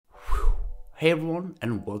Hey everyone,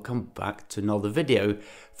 and welcome back to another video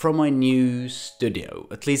from my new studio,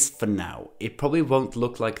 at least for now. It probably won't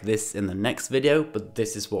look like this in the next video, but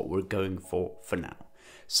this is what we're going for now.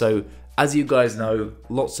 So as you guys know,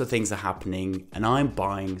 lots of things are happening and I'm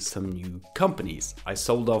buying some new companies. I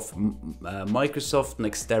sold off Microsoft,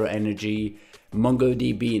 Nextera Energy,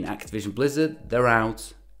 MongoDB and Activision Blizzard. They're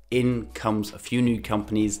out. In comes a few new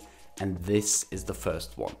companies, and this is the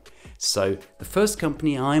first one. So the first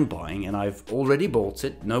company I'm buying, and I've already bought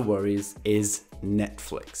it, no worries, is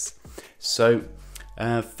Netflix. So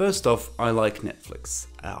first off, I like Netflix.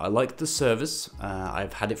 I like the service.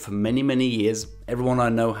 I've had it for many years. Everyone I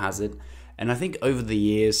know has it. And I think over the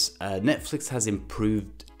years, Netflix has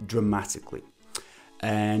improved dramatically.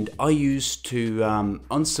 And I used to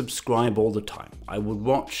unsubscribe all the time. I would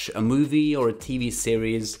watch a movie or a TV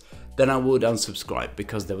series, then I would unsubscribe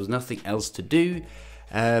because there was nothing else to do.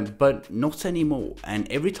 But not anymore.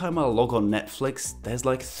 And every time I log on Netflix, there's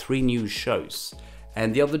like 3 new shows.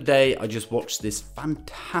 And the other day, I just watched this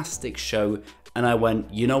fantastic show and I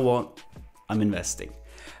went, you know what? I'm investing.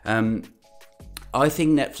 I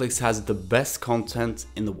think Netflix has the best content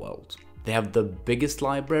in the world. They have the biggest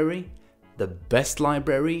library, the best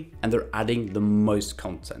library, and they're adding the most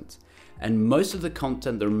content. And most of the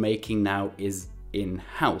content they're making now is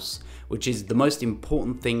in-house, which is the most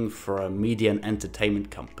important thing for a media and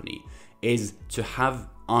entertainment company, is to have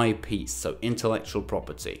IP, so intellectual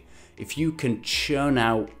property. If you can churn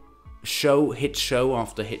out hit show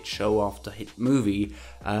after hit show after hit movie,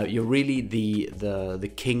 you're really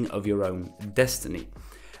the king of your own destiny.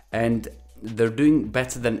 And they're doing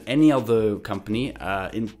better than any other company.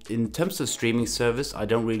 In terms of streaming service, I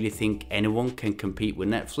don't really think anyone can compete with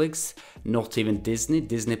Netflix, not even Disney.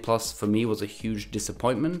 Disney Plus for me was a huge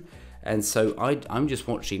disappointment. And so I'm just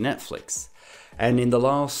watching Netflix. And in the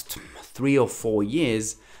last 3 or 4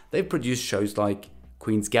 years, they've produced shows like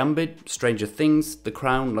Queen's Gambit, Stranger Things, The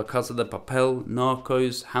Crown, La Casa de Papel,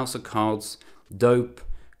 Narcos, House of Cards, Dope,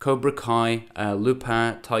 Cobra Kai,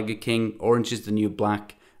 Lupin, Tiger King, Orange is the New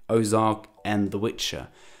Black, Ozark, and The Witcher.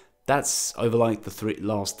 That's over like the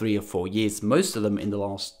last 3 or 4 years, most of them in the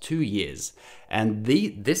last 2 years. And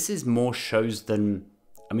this is more shows than,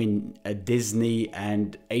 I mean, Disney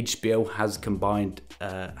and HBO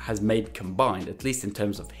has made combined, at least in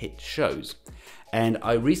terms of hit shows. And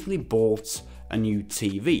I recently bought a new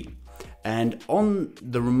TV, and on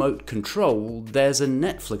the remote control, there's a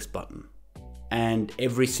Netflix button. And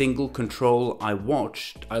every single control I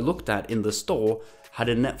looked at in the store had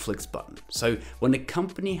a Netflix button. So when a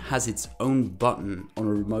company has its own button on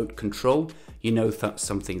a remote control, you know that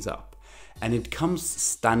something's up. And it comes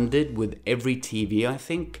standard with every TV, I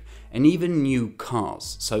think, and even new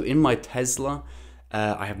cars. So in my Tesla,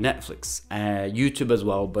 I have Netflix, YouTube as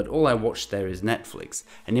well, but all I watch there is Netflix.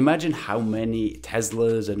 And imagine how many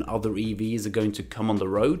Teslas and other EVs are going to come on the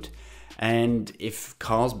road. And if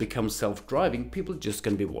cars become self-driving, people are just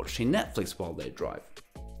going to be watching Netflix while they drive.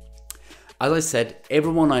 As I said,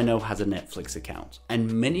 everyone I know has a Netflix account,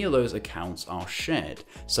 and many of those accounts are shared.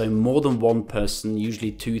 So more than one person,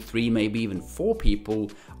 usually 2, 3, maybe even 4 people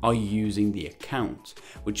are using the account,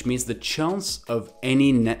 which means the chance of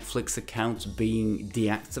any Netflix account being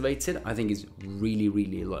deactivated, I think, is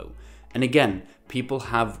really low. And again, people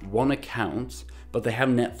have one account, but they have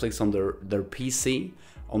Netflix on their PC,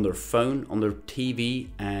 on their phone, on their TV,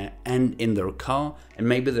 and in their car, and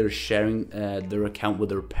maybe they're sharing their account with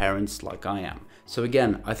their parents like I am. So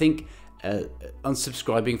again, I think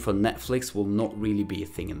unsubscribing from Netflix will not really be a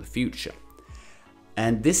thing in the future.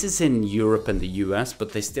 And this is in Europe and the US,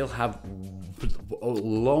 but they still have a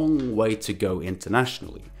long way to go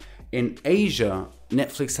internationally. In Asia,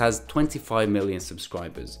 Netflix has 25 million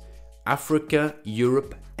subscribers. Africa,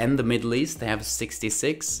 Europe, and the Middle East, they have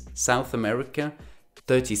 66. South America,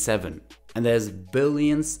 37. And there's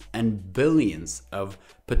billions and billions of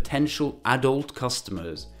potential adult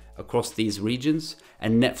customers across these regions,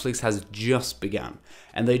 and Netflix has just begun.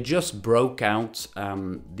 And they just broke out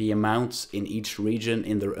the amounts in each region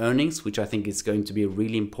in their earnings, which I think is going to be a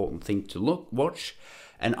really important thing to watch.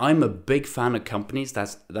 And I'm a big fan of companies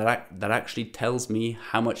that actually tells me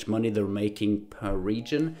how much money they're making per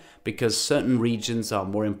region, because certain regions are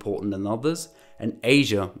more important than others, and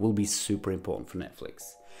Asia will be super important for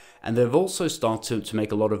Netflix. And they've also started to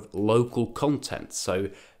make a lot of local content, so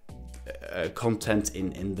content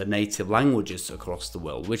in the native languages across the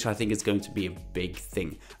world, which I think is going to be a big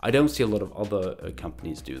thing. I don't see a lot of other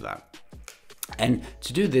companies do that. And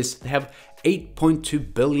to do this, they have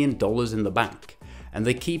 $8.2 billion in the bank, and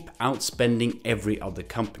they keep outspending every other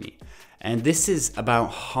company. And this is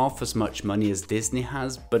about half as much money as Disney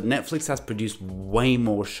has, but Netflix has produced way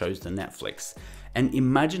more shows than Netflix. And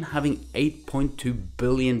imagine having $8.2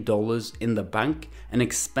 billion in the bank and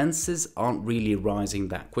expenses aren't really rising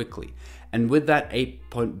that quickly. And with that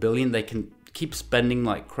 $8 billion, they can keep spending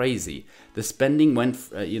like crazy. The spending went,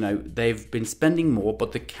 they've been spending more,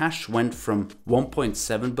 but the cash went from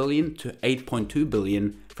 1.7 billion to 8.2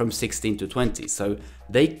 billion from 16 to 20. So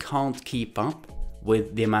they can't keep up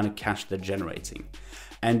with the amount of cash they're generating.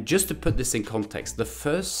 And just to put this in context, the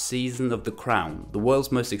first season of The Crown, the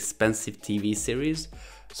world's most expensive TV series,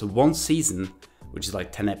 so one season, which is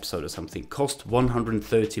like 10 episodes or something, cost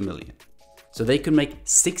 130 million. So they could make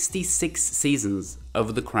 66 seasons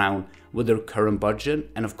of The Crown with their current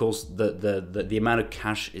budget, and of course the amount of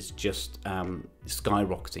cash is just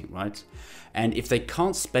skyrocketing, right? And if they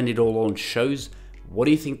can't spend it all on shows, what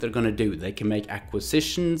do you think they're going to do? They can make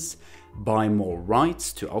acquisitions, buy more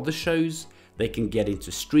rights to other shows, they can get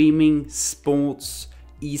into streaming, sports,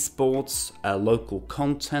 esports, local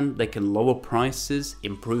content, they can lower prices,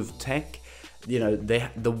 improve tech.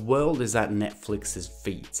 The world is at Netflix's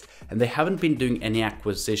feet, and they haven't been doing any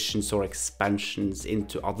acquisitions or expansions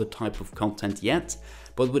into other type of content yet.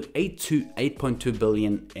 But with 8.2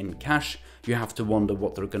 billion in cash, you have to wonder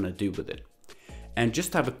what they're going to do with it. And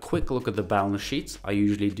just to have a quick look at the balance sheets, I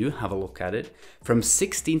usually do have a look at it. From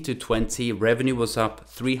 16 to 20, revenue was up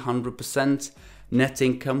 300%, net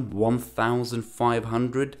income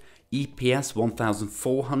 1,500, EPS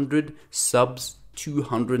 1,400, subs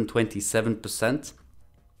 227%.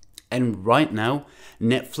 And right now,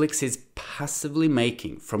 Netflix is passively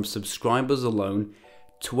making from subscribers alone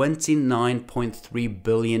 $29.3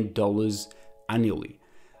 billion annually.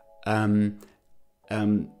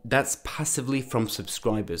 That's passively from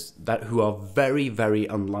subscribers who are very, very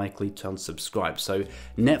unlikely to unsubscribe. So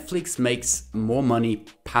Netflix makes more money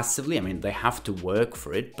passively. I mean, they have to work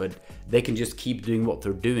for it, but they can just keep doing what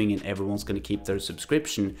they're doing and everyone's going to keep their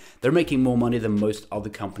subscription. They're making more money than most other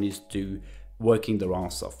companies do working their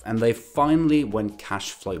ass off. And they finally went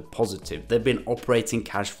cash flow positive. They've been operating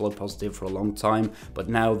cash flow positive for a long time, but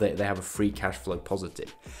now they have a free cash flow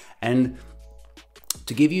positive. And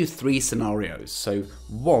to give you three scenarios, so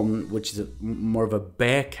one, which is more of a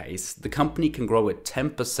bear case, the company can grow at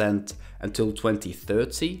 10% until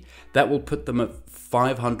 2030. That will put them at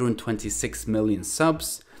 526 million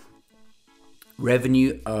subs,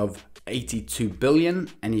 revenue of 82 billion,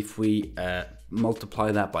 and if we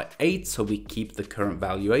multiply that by 8, so we keep the current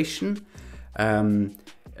valuation,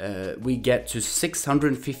 we get to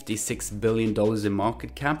 $656 billion in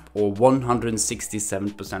market cap, or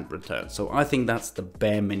 167% return. So I think that's the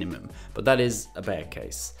bare minimum, but that is a bear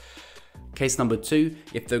case. Case number 2,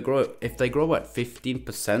 if they grow at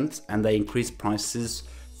 15% and they increase prices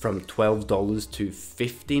from $12 to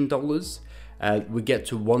 $15, we get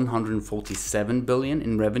to 147 billion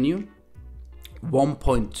in revenue,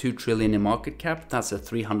 1.2 trillion in market cap. That's a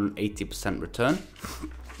 380% return.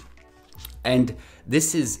 And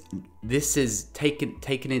this is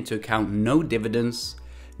taken into account no dividends,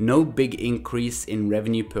 no big increase in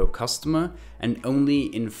revenue per customer, and only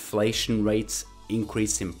inflation rates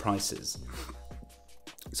increase in prices.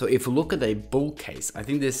 So if you look at a bull case, I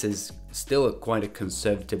think this is still quite a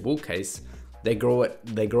conservative bull case. They grow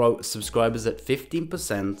subscribers at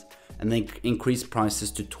 15% and they increase prices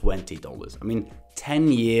to $20. I mean,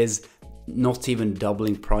 10 years, not even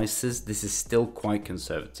doubling prices. This is still quite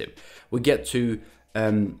conservative. We get to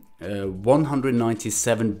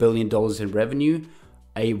 $197 billion in revenue,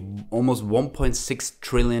 almost $1.6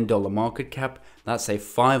 trillion market cap. That's a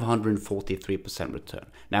 543% return.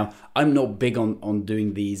 Now, I'm not big on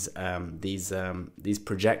doing these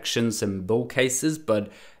projections and bull cases,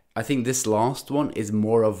 but I think this last one is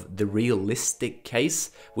more of the realistic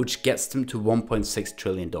case, which gets them to $1.6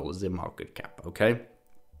 trillion in market cap, okay?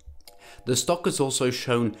 The stock has also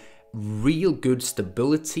shown real good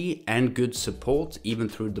stability and good support even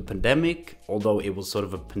through the pandemic, although it was sort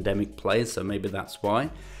of a pandemic play, so maybe that's why.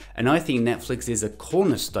 And I think Netflix is a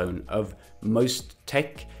cornerstone of most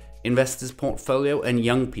tech investors' portfolio and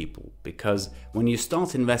young people, because when you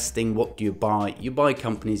start investing, what do you buy? You buy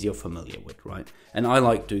companies you're familiar with, right? And I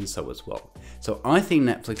like doing so as well. So I think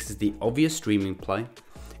Netflix is the obvious streaming play.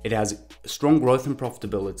 It has strong growth and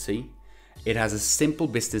profitability. It has a simple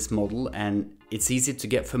business model and it's easy to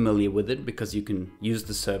get familiar with it because you can use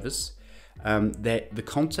the service. The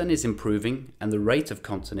content is improving and the rate of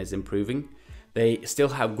content is improving. They still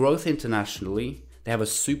have growth internationally. They have a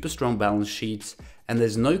super strong balance sheet and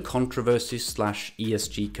there's no controversy /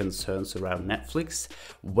 ESG concerns around Netflix.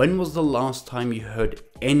 When was the last time you heard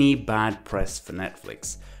any bad press for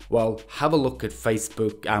Netflix? Well, have a look at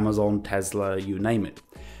Facebook, Amazon, Tesla, you name it.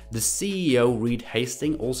 The CEO, Reed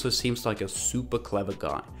Hastings, also seems like a super clever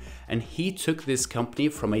guy, and he took this company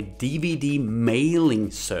from a DVD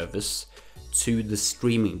mailing service to the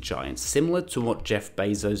streaming giant, similar to what Jeff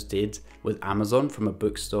Bezos did with Amazon, from a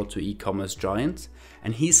bookstore to e-commerce giant,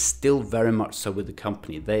 and he's still very much so with the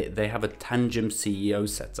company. They have a tangent CEO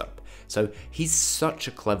setup. So he's such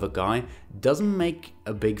a clever guy, doesn't make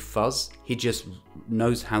a big fuzz, he just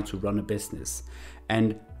knows how to run a business.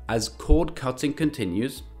 And as cord cutting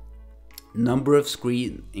continues, number of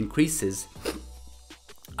screen increases,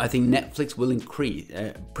 I think Netflix will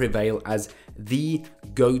prevail as the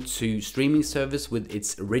go-to streaming service with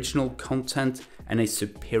its original content and a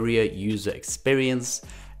superior user experience.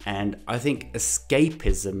 And I think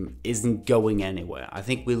escapism isn't going anywhere. I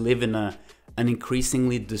think we live in an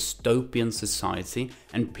increasingly dystopian society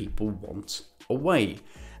and people want a way.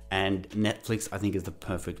 And Netflix, I think, is the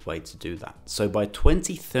perfect way to do that. So by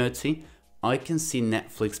 2030, I can see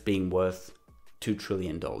Netflix being worth $2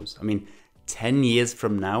 trillion. I mean, 10 years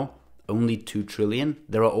from now, only 2 trillion.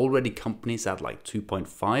 There are already companies at like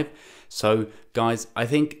 2.5. So guys, I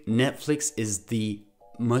think Netflix is the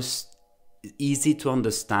most easy to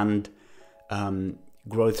understand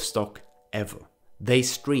growth stock ever. They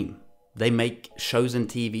stream, they make shows and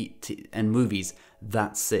TV and movies,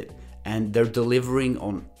 that's it. And they're delivering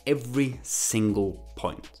on every single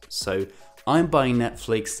point. So I'm buying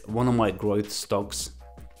Netflix, one of my growth stocks.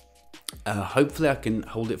 Hopefully I can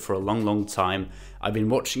hold it for a long time. I've been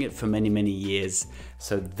watching it for many years.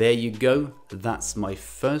 So there you go. That's my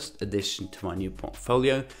first addition to my new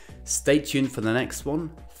portfolio. Stay tuned for the next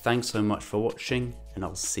one. Thanks so much for watching, and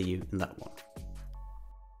I'll see you in that one.